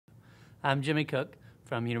I'm Jimmy Cook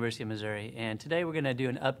from University of Missouri, and today we're going to do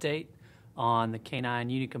an update on the Canine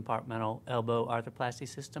Unicompartmental Elbow Arthroplasty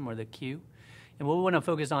System, or the CUE. And what we want to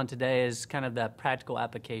focus on today is kind of the practical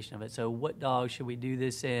application of it. So what dogs should we do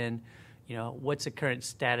this in? You know, what's the current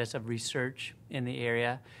status of research in the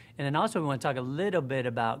area? And then also we want to talk a little bit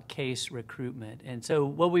about case recruitment. And so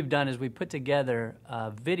what we've done is we put together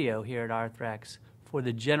a video here at Arthrex for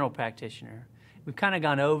the general practitioner. We've kind of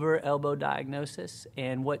gone over elbow diagnosis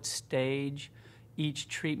and what stage each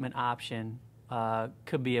treatment option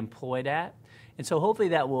could be employed at. And so hopefully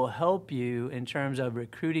that will help you in terms of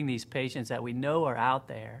recruiting these patients that we know are out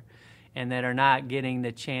there and that are not getting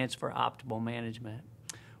the chance for optimal management.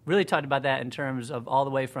 Really talked about that in terms of all the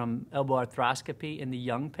way from elbow arthroscopy in the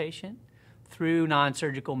young patient through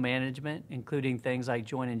non-surgical management, including things like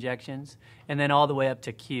joint injections, and then all the way up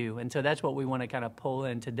to CUE. And so that's what we want to kind of pull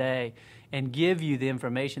in today and give you the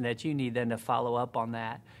information that you need then to follow up on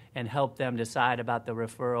that and help them decide about the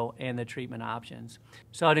referral and the treatment options.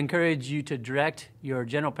 So I'd encourage you to direct your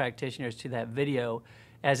general practitioners to that video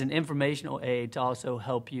as an informational aid to also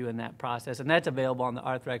help you in that process. And that's available on the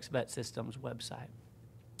Arthrex Vet Systems website.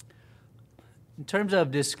 In terms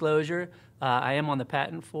of disclosure, I am on the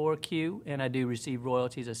patent for CUE, and I do receive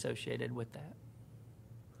royalties associated with that.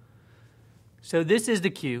 So this is the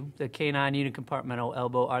CUE, the Canine Unicompartmental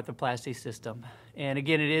Elbow Arthroplasty System. And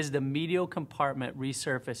again, it is the medial compartment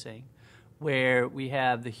resurfacing, where we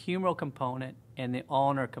have the humeral component and the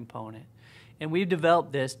ulnar component. And we've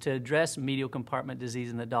developed this to address medial compartment disease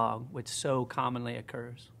in the dog, which so commonly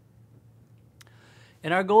occurs.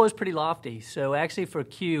 And our goal is pretty lofty. So actually for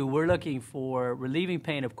CUE, we're looking for relieving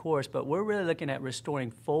pain, of course, but we're really looking at restoring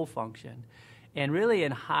full function and really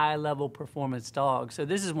in high-level performance dogs. So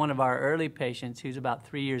this is one of our early patients who's about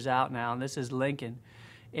 3 years out now, and this is Lincoln.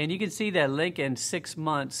 And you can see that Lincoln, 6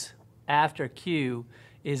 months after CUE,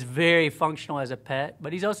 is very functional as a pet,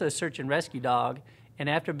 but he's also a search and rescue dog. And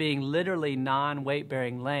after being literally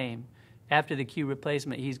non-weight-bearing lame, after the CUE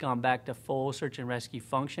replacement, he's gone back to full search and rescue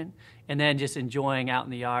function and then just enjoying out in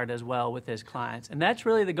the yard as well with his clients. And that's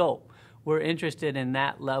really the goal. We're interested in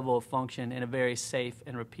that level of function in a very safe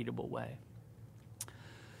and repeatable way.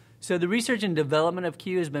 So the research and development of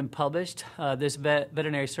CUE has been published. This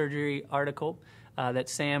veterinary surgery article that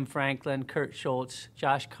Sam Franklin, Kurt Schultz,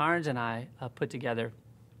 Josh Carnes, and I put together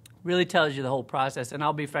really tells you the whole process. And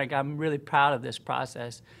I'll be frank, I'm really proud of this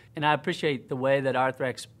process. And I appreciate the way that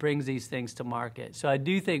Arthrex brings these things to market. So I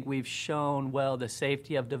do think we've shown well the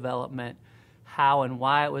safety of development, how and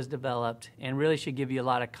why it was developed, and really should give you a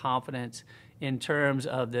lot of confidence in terms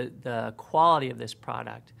of the quality of this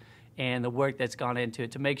product and the work that's gone into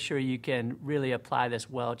it to make sure you can really apply this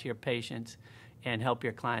well to your patients and help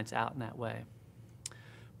your clients out in that way.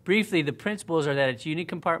 Briefly, the principles are that it's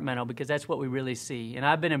unicompartmental because that's what we really see. And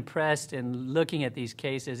I've been impressed in looking at these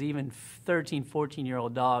cases, even 13,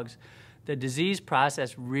 14-year-old dogs. The disease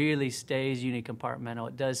process really stays unicompartmental.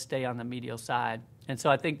 It does stay on the medial side. And so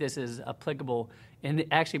I think this is applicable in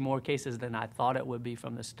actually more cases than I thought it would be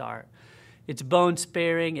from the start. It's bone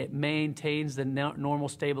sparing. It maintains the normal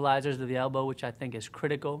stabilizers of the elbow, which I think is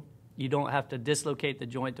critical. You don't have to dislocate the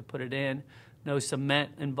joint to put it in. No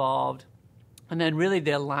cement involved. And then really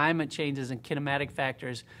the alignment changes and kinematic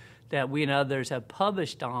factors that we and others have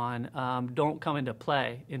published on don't come into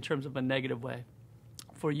play in terms of a negative way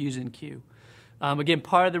for using CUE. Again,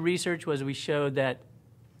 part of the research was we showed that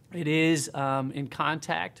it is in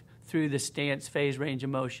contact through the stance, phase, range of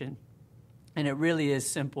motion, and it really is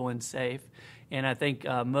simple and safe. And I think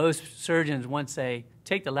most surgeons, once they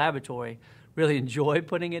take the laboratory, really enjoy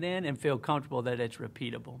putting it in and feel comfortable that it's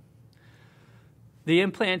repeatable. The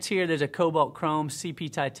implants here, there's a cobalt chrome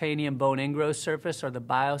CP titanium bone ingrowth surface, or the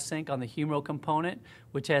BioSync, on the humeral component,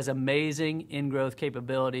 which has amazing ingrowth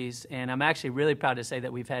capabilities. And I'm actually really proud to say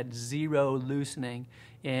that we've had zero loosening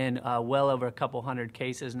in well over a couple hundred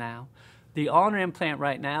cases now. The ulnar implant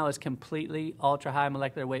right now is completely ultra-high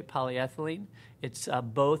molecular weight polyethylene. It's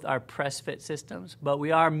both our press fit systems, but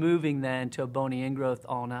we are moving then to a bony ingrowth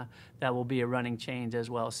ulna that will be a running change as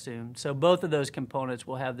well soon. So both of those components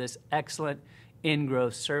will have this excellent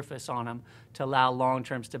ingrowth surface on them to allow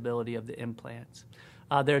long-term stability of the implants.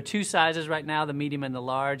 There are two sizes right now, the medium and the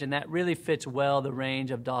large, and that really fits well the range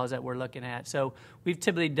of dogs that we're looking at. So we've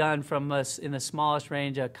typically done from us in the smallest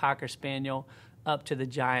range a Cocker Spaniel up to the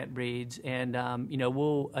giant breeds, and you know,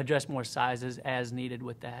 we'll address more sizes as needed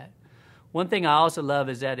with that. One thing I also love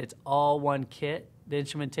is that it's all one kit. The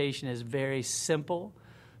instrumentation is very simple,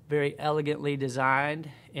 very elegantly designed,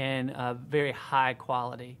 and very high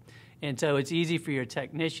quality. And so it's easy for your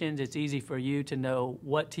technicians, it's easy for you to know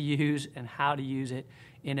what to use and how to use it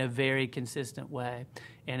in a very consistent way.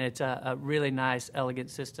 And it's a really nice, elegant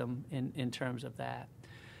system in terms of that.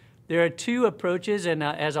 There are two approaches, and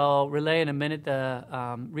as I'll relay in a minute,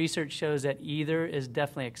 the research shows that either is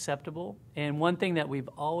definitely acceptable. And one thing that we've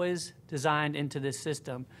always designed into this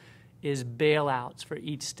system is bailouts for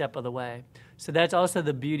each step of the way. So that's also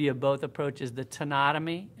the beauty of both approaches, the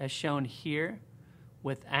tenotomy, as shown here,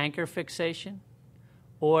 with anchor fixation,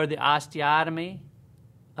 or the osteotomy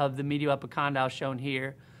of the medial epicondyle shown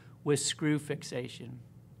here with screw fixation.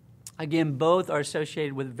 Again, both are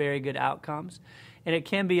associated with very good outcomes, and it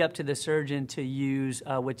can be up to the surgeon to use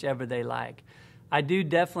whichever they like. I do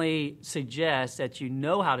definitely suggest that you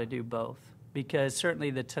know how to do both, because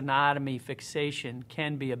certainly the tenotomy fixation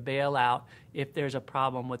can be a bailout if there's a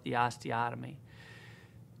problem with the osteotomy.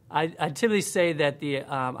 I typically say that the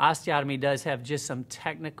osteotomy does have just some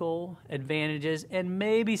technical advantages and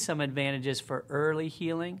maybe some advantages for early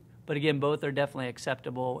healing, but again, both are definitely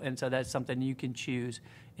acceptable, and so that's something you can choose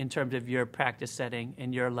in terms of your practice setting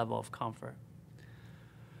and your level of comfort.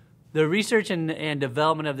 The research and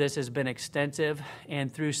development of this has been extensive,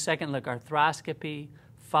 and through second look arthroscopy,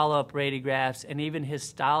 follow-up radiographs, and even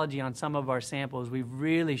histology on some of our samples, we've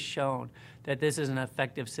really shown that this is an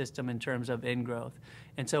effective system in terms of ingrowth.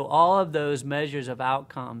 And so all of those measures of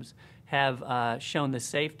outcomes have shown the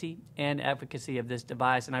safety and efficacy of this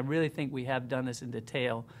device, and I really think we have done this in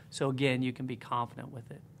detail, so again, you can be confident with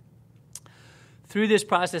it. Through this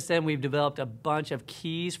process, then, we've developed a bunch of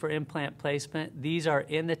keys for implant placement. These are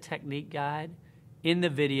in the technique guide, in the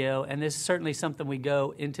video, and this is certainly something we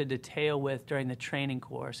go into detail with during the training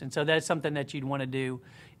course. And so that's something that you'd want to do,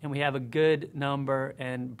 and we have a good number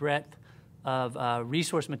and breadth of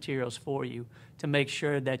resource materials for you to make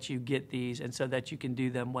sure that you get these and so that you can do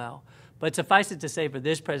them well. But suffice it to say for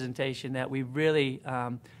this presentation that we've really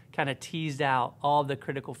kind of teased out all the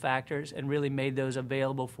critical factors and really made those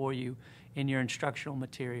available for you in your instructional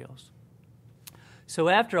materials. So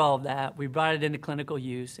after all of that, we brought it into clinical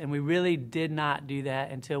use, and we really did not do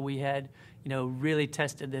that until we had, really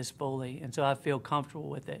tested this fully, and so I feel comfortable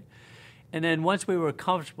with it. And then once we were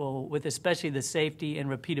comfortable with especially the safety and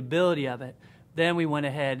repeatability of it, then we went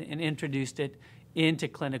ahead and introduced it into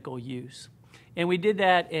clinical use. And we did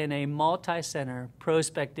that in a multi-center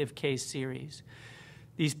prospective case series.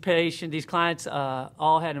 These clients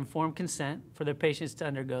all had informed consent for their patients to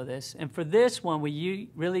undergo this. And for this one, we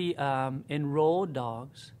really enrolled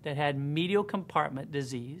dogs that had medial compartment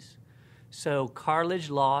disease, so cartilage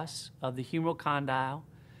loss of the humeral condyle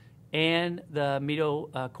and the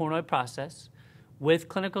medial coronoid process with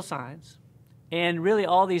clinical signs. And really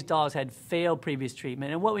all these dogs had failed previous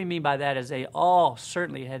treatment. And what we mean by that is they all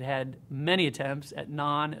certainly had had many attempts at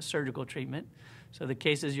non-surgical treatment. So the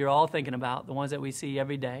cases you're all thinking about, the ones that we see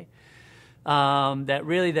every day, that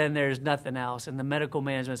really then there's nothing else, and the medical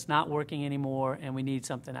management's not working anymore, and we need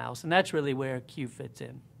something else. And that's really where Q fits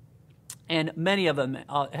in. And many of them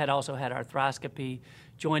had also had arthroscopy,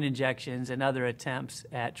 joint injections, and other attempts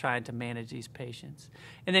at trying to manage these patients.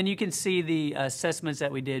 And then you can see the assessments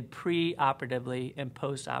that we did pre-operatively and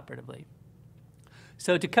post-operatively.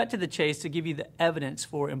 So to cut to the chase, to give you the evidence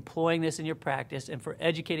for employing this in your practice and for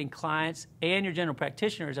educating clients and your general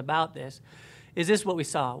practitioners about this, is this what we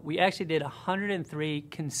saw? We actually did 103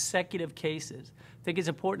 consecutive cases. I think it's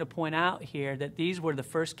important to point out here that these were the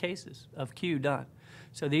first cases of Q done.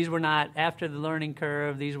 So these were not after the learning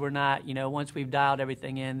curve. These were not, once we've dialed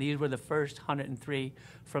everything in. These were the first 103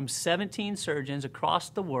 from 17 surgeons across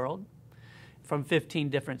the world from 15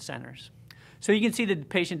 different centers. So you can see the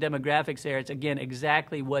patient demographics there. It's, again,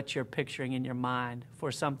 exactly what you're picturing in your mind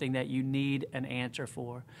for something that you need an answer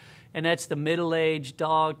for. And that's the middle-aged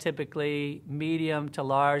dog, typically medium to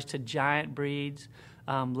large to giant breeds.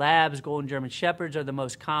 Labs, Golden German Shepherds are the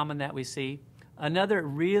most common that we see. Another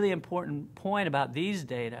really important point about these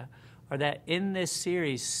data are that in this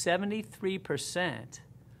series, 73%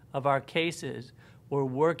 of our cases were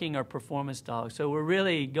working or performance dogs. So we're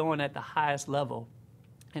really going at the highest level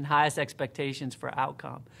and highest expectations for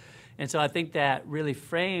outcome. And so I think that really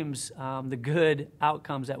frames the good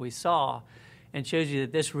outcomes that we saw and shows you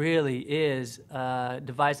that this really is a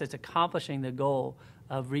device that's accomplishing the goal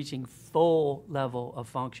of reaching full level of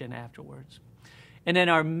function afterwards. And then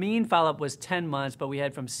our mean follow-up was 10 months, but we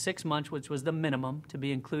had from 6 months, which was the minimum to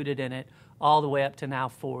be included in it, all the way up to now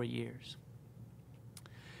 4 years.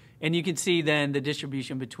 And you can see then the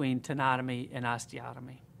distribution between tenotomy and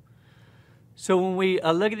osteotomy. So when we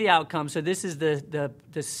look at the outcomes, so this is the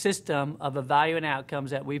system of evaluating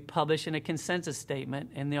outcomes that we publish in a consensus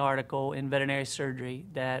statement in the article in Veterinary Surgery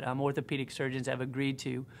that orthopedic surgeons have agreed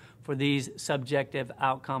to for these subjective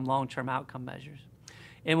outcome, long-term outcome measures.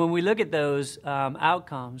 And when we look at those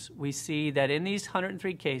outcomes, we see that in these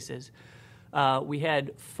 103 cases, we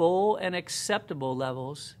had full and acceptable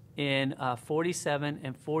levels in 47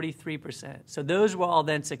 and 43%. So those were all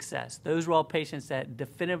then success. Those were all patients that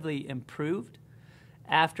definitively improved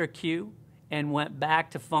after Q and went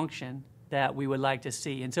back to function that we would like to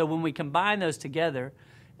see. And so when we combine those together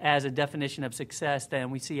as a definition of success, then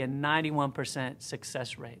we see a 91%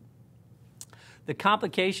 success rate. The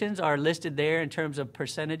complications are listed there in terms of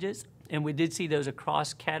percentages, and we did see those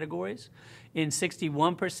across categories. In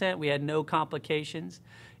 61%, we had no complications,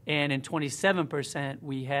 and in 27%,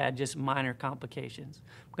 we had just minor complications.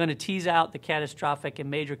 I'm going to tease out the catastrophic and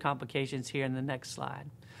major complications here in the next slide.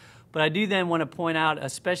 But I do then want to point out,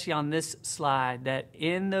 especially on this slide, that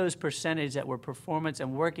in those percentages that were performance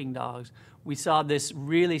and working dogs, we saw this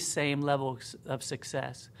really same level of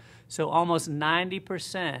success. So almost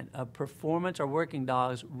 90% of performance or working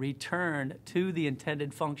dogs returned to the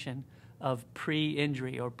intended function of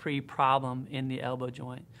pre-injury or pre-problem in the elbow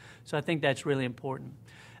joint. So I think that's really important.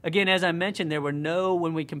 Again, as I mentioned, there were no,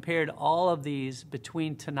 when we compared all of these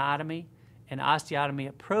between tenotomy and osteotomy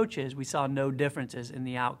approaches, we saw no differences in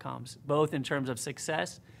the outcomes, both in terms of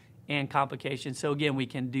success and complications. So again, we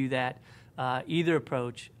can do that either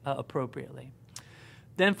approach appropriately.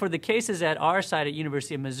 Then for the cases at our site at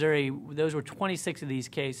University of Missouri, those were 26 of these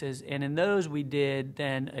cases, and in those we did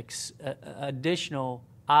then additional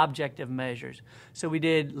objective measures. So we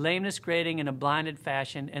did lameness grading in a blinded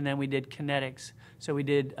fashion, and then we did kinetics. So we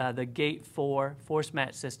did the Gate 4 force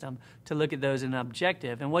match system to look at those in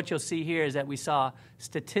objective. And what you'll see here is that we saw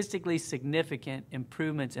statistically significant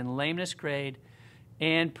improvements in lameness grade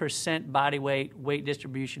and percent body weight, weight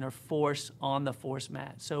distribution, or force on the force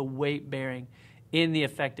mat, so weight bearing in the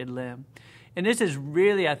affected limb. And this is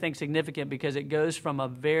really, I think, significant because it goes from a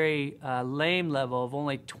very lame level of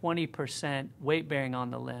only 20% weight bearing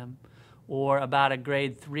on the limb, or about a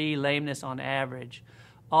grade 3 lameness on average,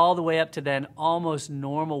 all the way up to then almost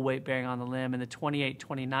normal weight bearing on the limb in the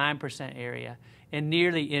 28-29% area, and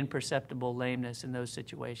nearly imperceptible lameness in those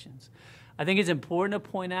situations. I think it's important to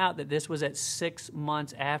point out that this was at 6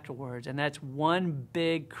 months afterwards, and that's one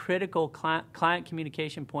big critical client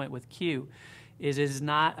communication point with Q. Is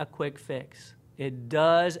not a quick fix. It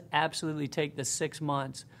does absolutely take the 6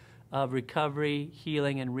 months of recovery,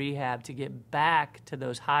 healing, and rehab to get back to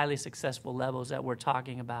those highly successful levels that we're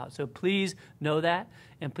talking about. So please know that,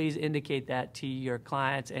 and please indicate that to your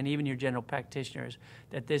clients and even your general practitioners,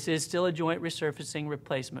 that this is still a joint resurfacing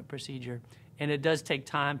replacement procedure, and it does take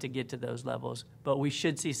time to get to those levels, but we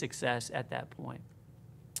should see success at that point.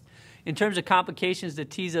 In terms of complications, to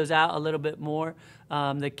tease those out a little bit more,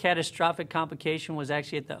 the catastrophic complication was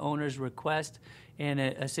actually at the owner's request in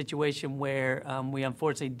a situation where we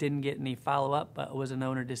unfortunately didn't get any follow-up, but it was an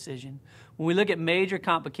owner decision. When we look at major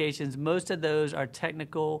complications, most of those are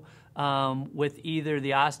technical with either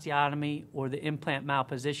the osteotomy or the implant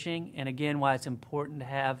malpositioning, and again, why it's important to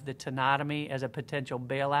have the tenotomy as a potential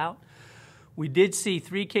bailout. We did see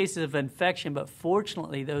 3 cases of infection, but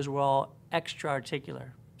fortunately, those were all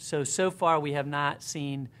extra-articular. So far we have not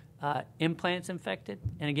seen implants infected,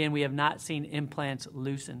 and again, we have not seen implants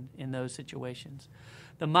loosened in those situations.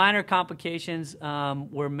 The minor complications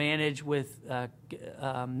were managed with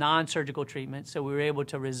non-surgical treatment, so we were able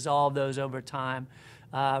to resolve those over time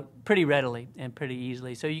pretty readily and pretty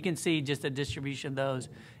easily. So you can see just the distribution of those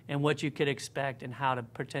and what you could expect and how to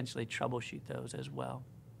potentially troubleshoot those as well.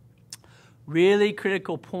 Really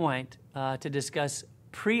critical point to discuss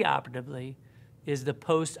preoperatively is the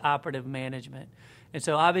post-operative management. And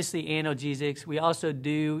so obviously analgesics, we also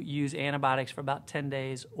do use antibiotics for about 10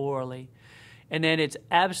 days orally. And then it's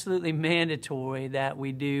absolutely mandatory that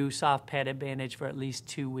we do soft padded bandage for at least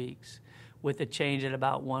 2 weeks with a change at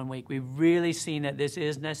about 1 week. We've really seen that this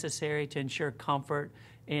is necessary to ensure comfort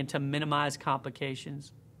and to minimize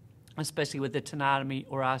complications, especially with the tenotomy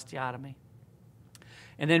or osteotomy.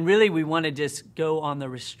 And then really we want to just go on the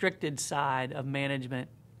restricted side of management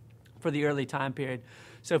for the early time period.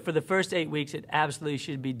 So for the first 8 weeks, it absolutely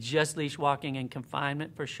should be just leash walking and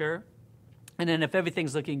confinement for sure. And then if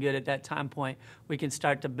everything's looking good at that time point, we can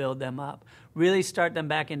start to build them up. Really start them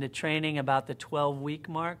back into training about the 12-week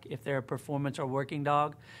mark if they're a performance or working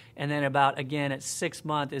dog. And then about, again, at 6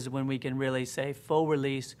 months is when we can really say full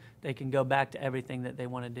release, they can go back to everything that they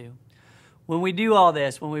want to do. When we do all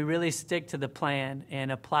this, when we really stick to the plan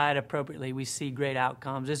and apply it appropriately, we see great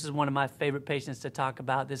outcomes. This is one of my favorite patients to talk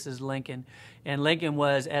about. This is Lincoln. And Lincoln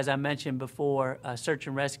was, as I mentioned before, a search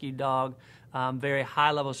and rescue dog, very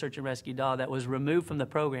high-level search and rescue dog that was removed from the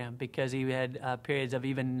program because he had periods of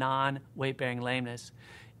even non-weight-bearing lameness.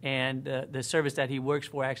 and the service that he works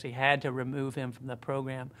for actually had to remove him from the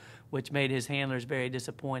program, which made his handlers very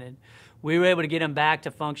disappointed. We were able to get him back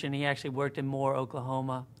to function. He actually worked in Moore,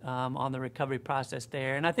 Oklahoma, on the recovery process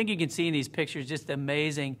there. And I think you can see in these pictures just the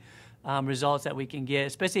amazing results that we can get,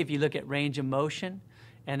 especially if you look at range of motion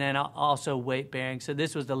and then also weight bearing. So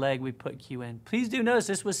this was the leg we put Q in. Please do notice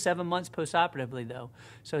this was 7 months postoperatively, though.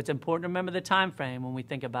 So it's important to remember the time frame when we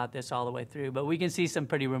think about this all the way through. But we can see some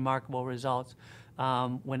pretty remarkable results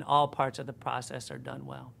when all parts of the process are done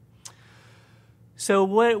well. So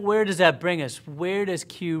where does that bring us? Where does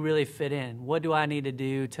Q really fit in? What do I need to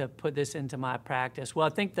do to put this into my practice? Well,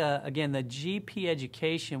 I think, again, the GP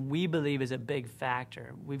education, we believe, is a big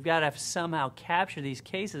factor. We've got to somehow capture these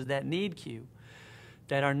cases that need Q,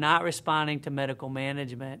 that are not responding to medical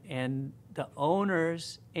management, and the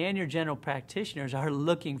owners and your general practitioners are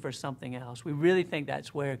looking for something else. We really think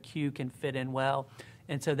that's where Q can fit in well.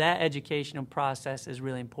 And so that educational process is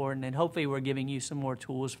really important, and hopefully we're giving you some more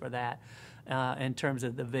tools for that in terms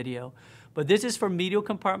of the video. But this is for medial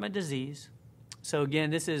compartment disease. So again,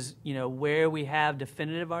 this is where we have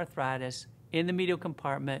definitive arthritis in the medial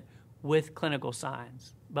compartment with clinical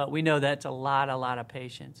signs. But we know that's a lot of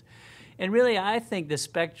patients. And really, I think the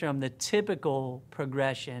spectrum, the typical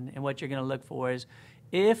progression, and what you're going to look for is,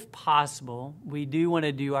 if possible, we do want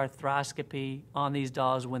to do arthroscopy on these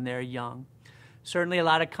dogs when they're young. Certainly a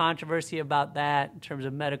lot of controversy about that in terms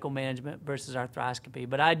of medical management versus arthroscopy.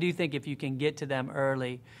 But I do think if you can get to them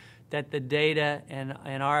early, that the data and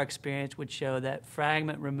our experience would show that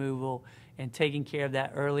fragment removal and taking care of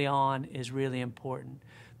that early on is really important.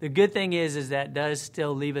 The good thing is that does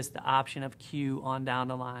still leave us the option of Q on down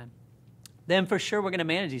the line. Then for sure we're going to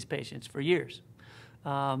manage these patients for years.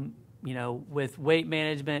 With weight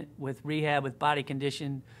management, with rehab, with body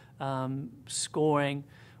condition scoring,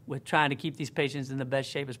 with trying to keep these patients in the best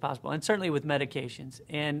shape as possible, and certainly with medications.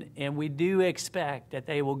 And we do expect that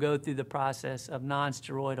they will go through the process of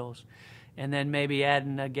non-steroidals, and then maybe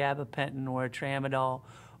adding a gabapentin or a tramadol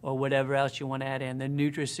or whatever else you want to add in, the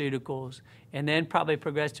nutraceuticals, and then probably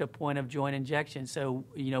progress to a point of joint injection. So,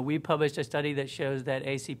 we published a study that shows that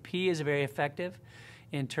ACP is very effective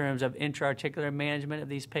in terms of intra-articular management of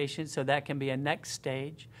these patients, so that can be a next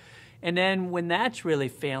stage. And then when that's really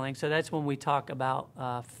failing, so that's when we talk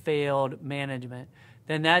about failed management,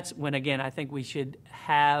 then that's when, again, I think we should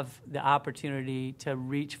have the opportunity to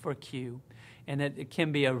reach for Q, and that it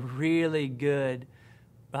can be a really good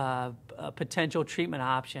potential treatment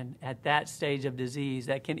option at that stage of disease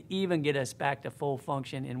that can even get us back to full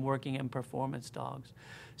function in working in performance dogs.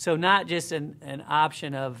 So not just an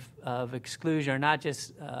option of exclusion, or not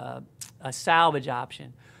just a salvage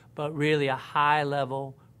option, but really a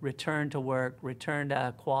high-level return to work, return to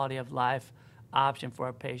a quality of life option for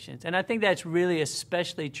our patients. And I think that's really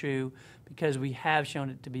especially true because we have shown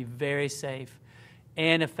it to be very safe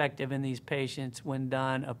and effective in these patients when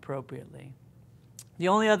done appropriately. The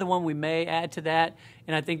only other one we may add to that,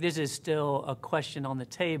 and I think this is still a question on the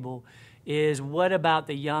table, is what about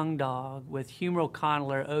the young dog with humeral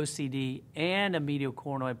condylar OCD and a medial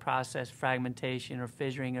coronoid process fragmentation or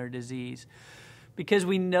fissuring or disease? Because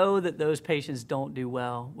we know that those patients don't do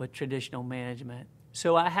well with traditional management.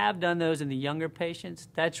 So I have done those in the younger patients.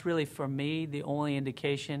 That's really, for me, the only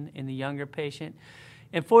indication in the younger patient.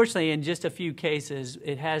 And fortunately, in just a few cases,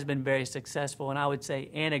 it has been very successful, and I would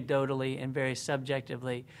say anecdotally and very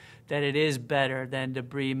subjectively that it is better than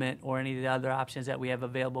debridement or any of the other options that we have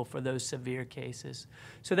available for those severe cases.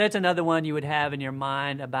 So that's another one you would have in your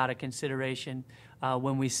mind about a consideration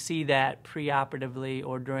when we see that preoperatively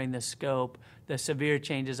or during the scope, the severe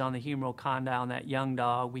changes on the humeral condyle in that young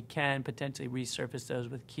dog. We can potentially resurface those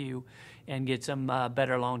with Q and get some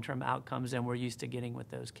better long-term outcomes than we're used to getting with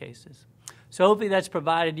those cases. So hopefully that's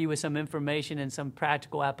provided you with some information and some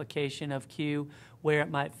practical application of Q, where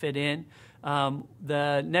it might fit in.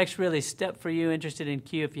 The next really step for you interested in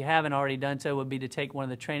Q, if you haven't already done so, would be to take one of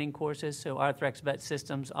the training courses. So Arthrex Vet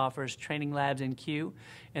Systems offers training labs in Q,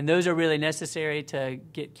 and those are really necessary to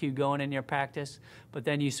get Q going in your practice. But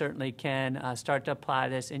then you certainly can start to apply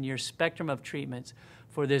this in your spectrum of treatments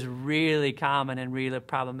for this really common and really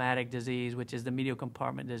problematic disease, which is the medial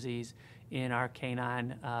compartment disease in our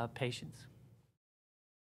canine patients.